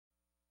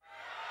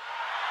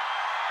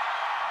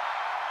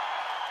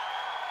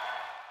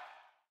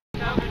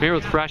I'm here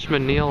with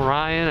freshman Neil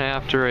Ryan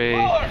after a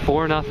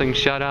 4-0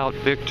 shutout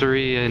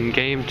victory in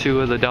Game 2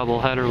 of the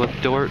doubleheader with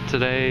Dordt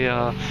today.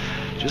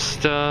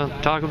 Just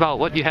talk about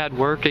what you had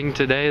working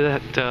today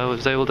that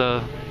was able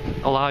to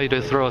allow you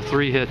to throw a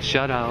 3-hit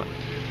shutout.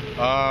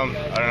 I don't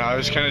know, I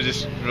was kind of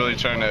just really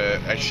trying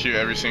to execute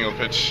every single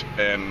pitch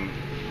and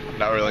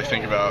not really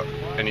think about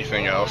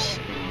anything else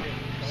and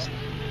just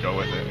go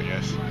with it, I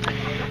guess.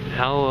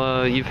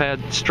 Now, you've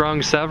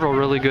strung several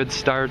really good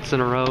starts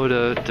in a row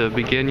to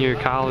begin your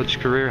college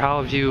career.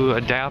 How have you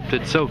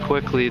adapted so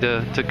quickly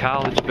to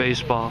college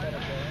baseball?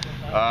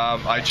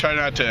 I try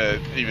not to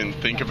even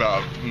think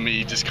about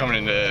me just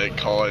coming into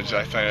college.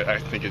 I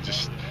think it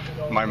just,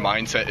 my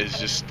mindset is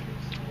just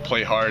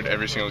play hard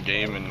every single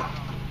game and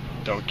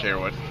don't care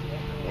what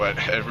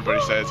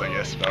everybody says, I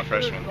guess, about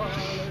freshmen.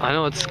 I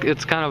know it's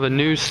kind of a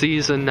new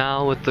season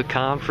now with the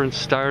conference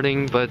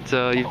starting, but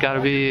you've got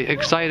to be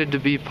excited to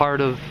be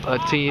part of a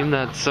team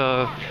that's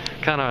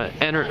kind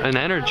of an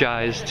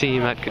energized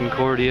team at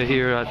Concordia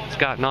here. It's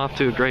gotten off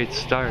to a great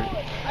start.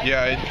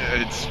 Yeah,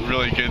 it's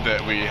really good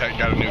that we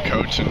got a new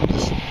coach and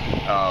just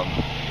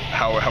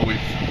how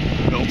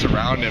we've built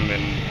around him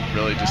and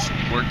really just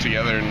worked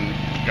together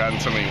and gotten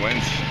so many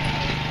wins.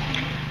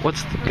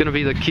 What's going to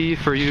be the key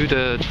for you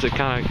to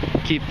kind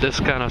of keep this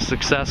kind of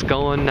success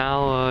going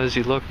now as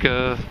you look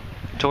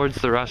towards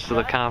the rest of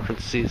the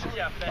conference season?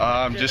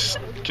 Just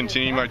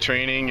continue my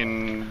training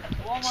and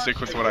stick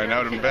with what I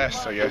know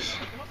best, I guess.